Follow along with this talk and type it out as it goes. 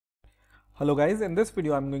Hello guys, in this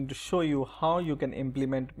video I'm going to show you how you can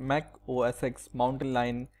implement Mac OSX Mountain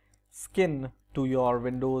Lion skin to your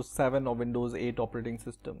Windows 7 or Windows 8 operating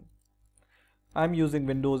system. I'm using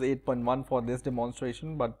Windows 8.1 for this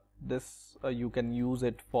demonstration, but this you can use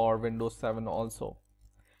it for Windows 7 also.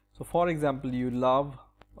 So for example, you love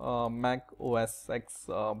Mac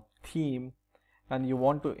OSX theme and you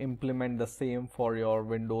want to implement the same for your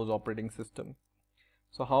Windows operating system.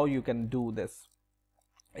 So how you can do this?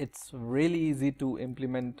 It's really easy to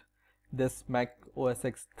implement this Mac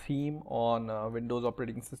OSX theme on Windows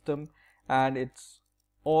operating system, and it's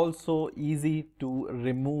also easy to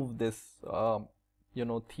remove this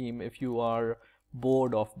theme if you are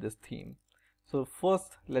bored of this theme. So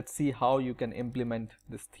first let's see how you can implement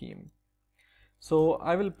this theme. So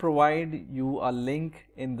I will provide you a link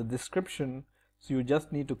in the description, so you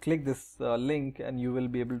just need to click this link and you will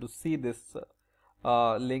be able to see this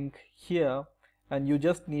link here, and you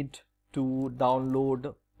just need to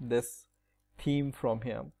download this theme from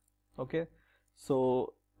here. Okay,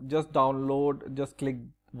 so just click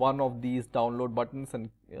one of these download buttons and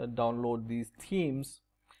download these themes.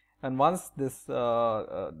 And once this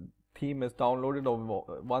theme is downloaded,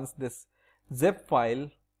 or once this zip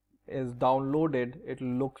file is downloaded, it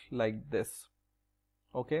will look like this.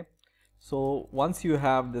 Okay, so once you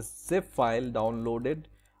have this zip file downloaded,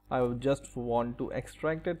 I would just want to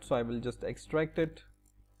extract it, so I will just extract it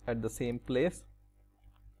at the same place.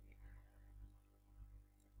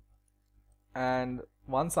 And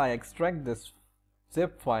once I extract this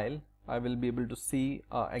zip file, I will be able to see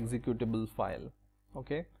a executable file.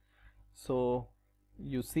 Okay, so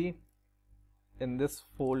you see in this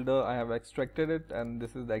folder I have extracted it, and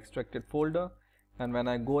this is the extracted folder, and when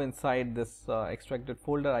I go inside this extracted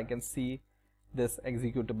folder, I can see this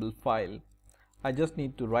executable file. I just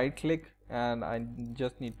need to right click and I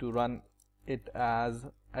just need to run it as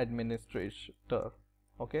administrator.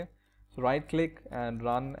 Okay, so right click and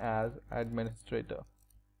run as administrator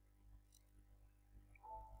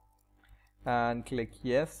and click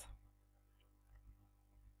yes,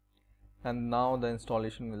 and now the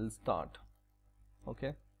installation will start.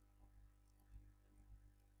 Okay,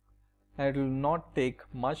 and it will not take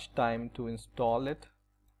much time to install it,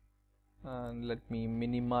 and let me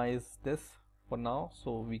minimize this for now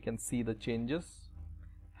so we can see the changes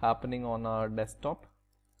happening on our desktop.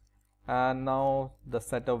 And now the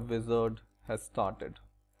setup wizard has started,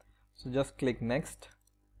 so just click next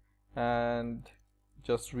and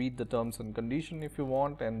just read the terms and condition if you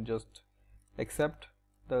want, and just accept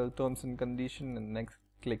the terms and condition and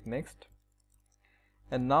click next.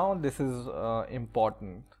 And now this is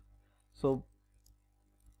important. So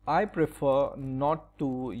I prefer not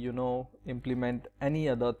to implement any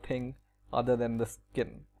other thing other than the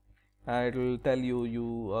skin, and it will tell you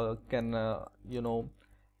you can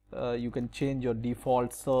change your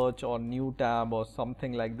default search or new tab or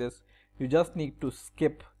something like this. You just need to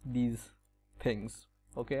skip these things.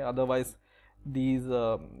 Okay, otherwise these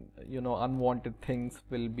unwanted things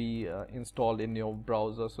will be installed in your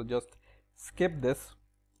browser. So just skip this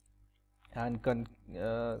and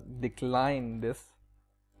decline this.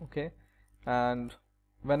 Okay, and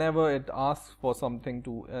whenever it asks for something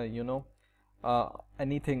to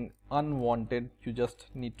anything unwanted, you just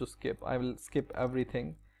need to skip. I will skip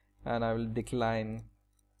everything and I will decline,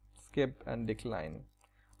 skip and decline,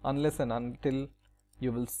 unless and until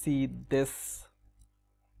you will see this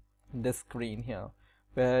screen here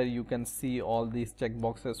where you can see all these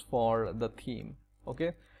checkboxes for the theme.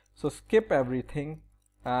 Okay, so skip everything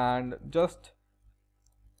and just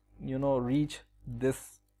reach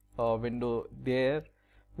this window there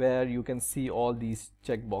where you can see all these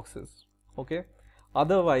checkboxes. Okay,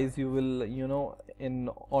 otherwise you will in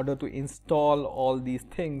order to install all these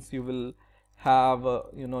things, you will have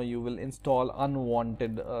you will install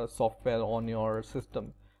unwanted software on your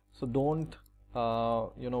system. So don't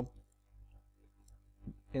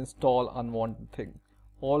install unwanted thing.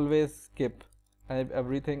 Always skip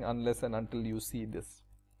everything unless and until you see this.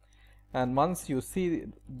 And once you see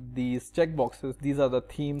these checkboxes, these are the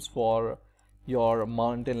themes for your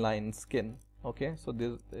mountain lion skin. Okay, so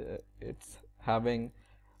this it's having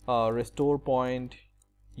restore point,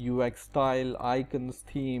 UX style, icons,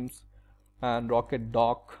 themes, and rocket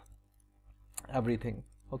dock, everything.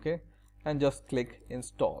 Okay, and just click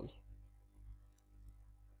install.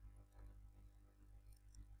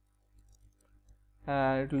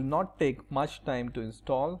 And it will not take much time to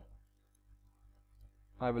install.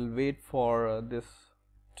 I will wait for this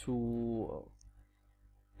to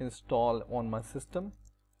install on my system,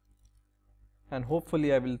 and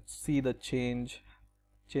hopefully I will see the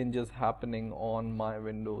changes happening on my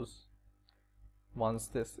Windows. once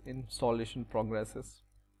this installation progresses,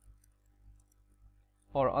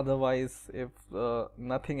 or otherwise if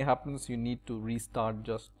nothing happens, you need to restart,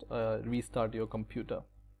 just restart your computer.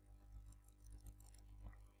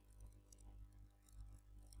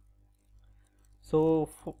 So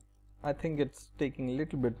I think it's taking a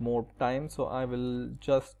little bit more time, so I will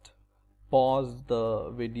just pause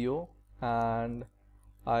the video and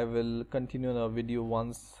I will continue the video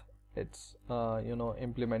once its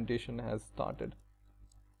implementation has started,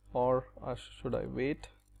 or should I wait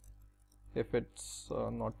if it's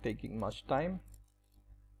not taking much time.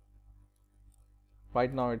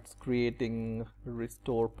 Right now it's creating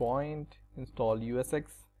restore point, install OSX,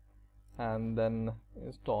 and then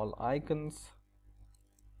install icons.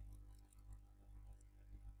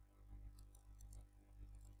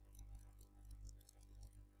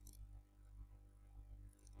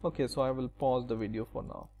 Okay, so I will pause the video for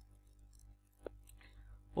now.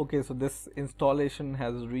 Okay, so this installation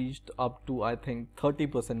has reached up to I think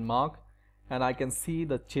 30% mark, and I can see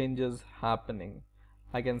the changes happening.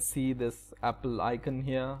 I can see this Apple icon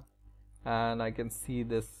here, and I can see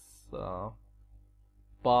this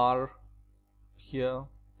bar here,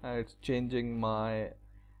 and it's changing my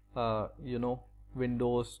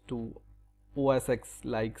Windows to OSX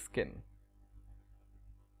like skin.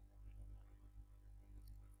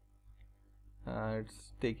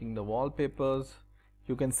 It's taking the wallpapers.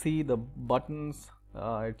 You can see the buttons,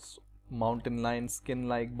 it's mountain lion skin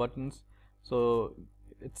like buttons, so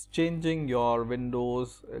it's changing your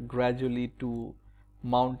Windows gradually to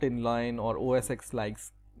mountain lion or OSX like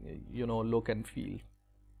look and feel.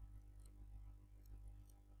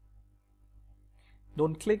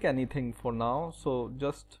 Don't click anything for now, so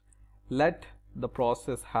just let the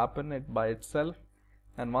process happen it by itself,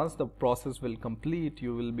 and once the process will complete,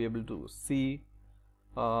 you will be able to see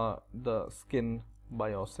the skin by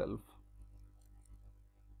yourself.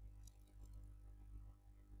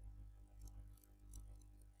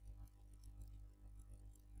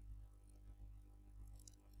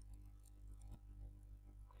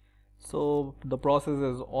 So the process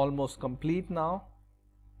is almost complete now,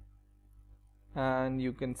 and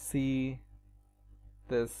you can see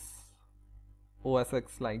this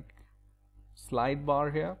OSX like slide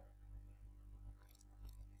bar here,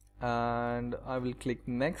 and I will click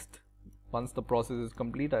next. Once the process is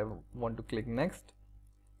complete, I want to click next,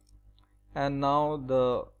 and now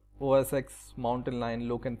the OSX mountain lion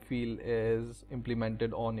look and feel is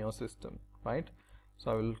implemented on your system, right?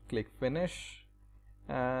 So I will click finish,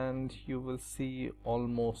 and you will see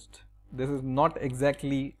almost, this is not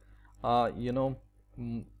exactly Apple,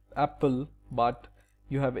 but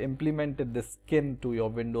you have implemented the skin to your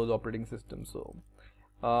Windows operating system, so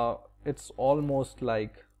it's almost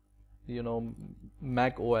like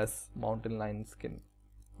Mac OS mountain lion skin.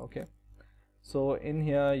 Okay, so in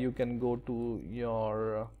here you can go to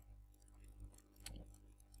your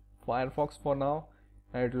Firefox for now,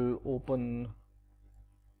 and it will open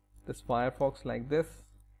this Firefox like this,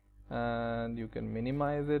 and you can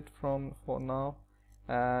minimize it for now.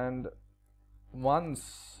 And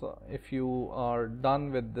once if you are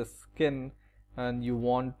done with this skin and you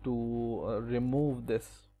want to remove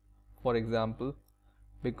this, for example,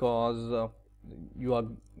 because you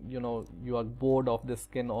are bored of this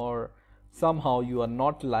skin, or somehow you are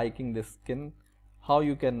not liking this skin, how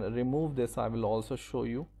you can remove this I will also show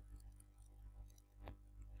you.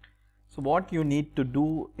 So what you need to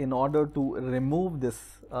do in order to remove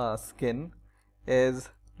this skin is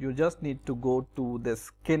you just need to go to this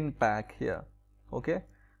skin pack here. Okay,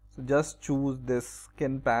 so just choose this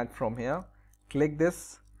skin pack from here, click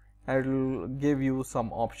this, and it will give you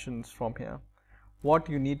some options from here. What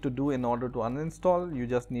you need to do in order to uninstall, you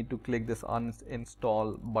just need to click this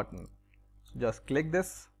uninstall button. So just click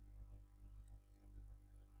this,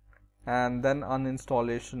 and then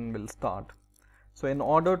uninstallation will start. So in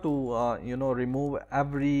order to remove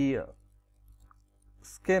every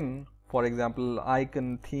skin, for example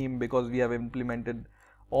icon, theme, because we have implemented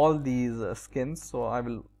all these skins, so I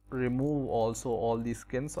will remove also all these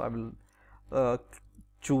skins. So I will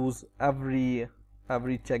choose every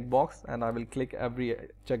checkbox, and I will click every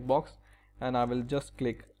checkbox, and I will just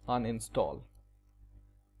click uninstall,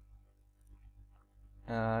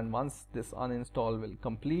 and once this uninstall will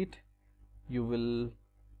complete, you will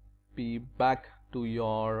be back to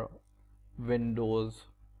your Windows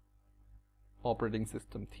operating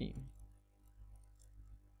system theme.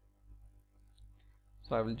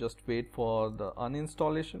 So I will just wait for the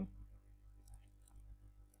uninstallation,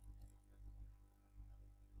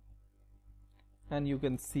 and you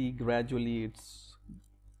can see gradually it's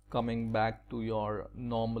coming back to your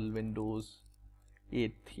normal Windows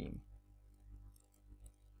 8 theme.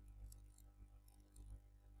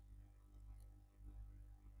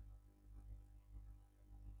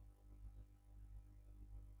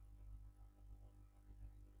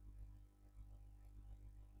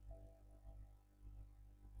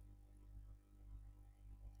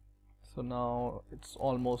 So now it's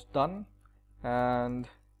almost done, and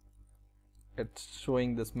it's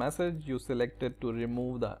showing this message. You selected to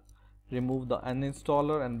remove the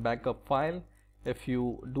uninstaller and backup file. If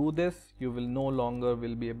you do this, you will no longer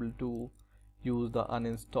will be able to use the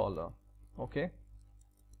uninstaller. Okay,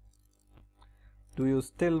 do you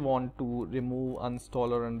still want to remove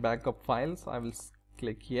uninstaller and backup files? I will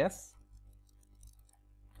click yes,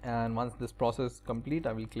 and once this process is complete,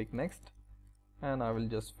 I will click next, and I will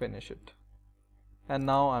just finish it. And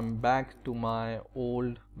now I'm back to my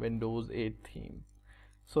old Windows 8 theme.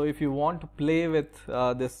 So if you want to play with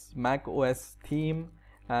this Mac OS theme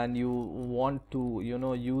and you want to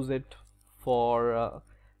use it for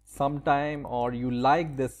some time, or you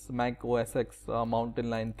like this Mac OSX mountain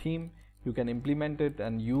lion theme, you can implement it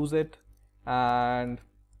and use it, and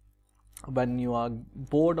when you are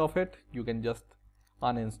bored of it, you can just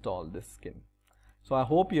uninstall this skin. So I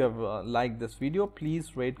hope you have liked this video.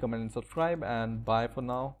 Please rate, comment and subscribe, and bye for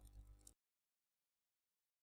now.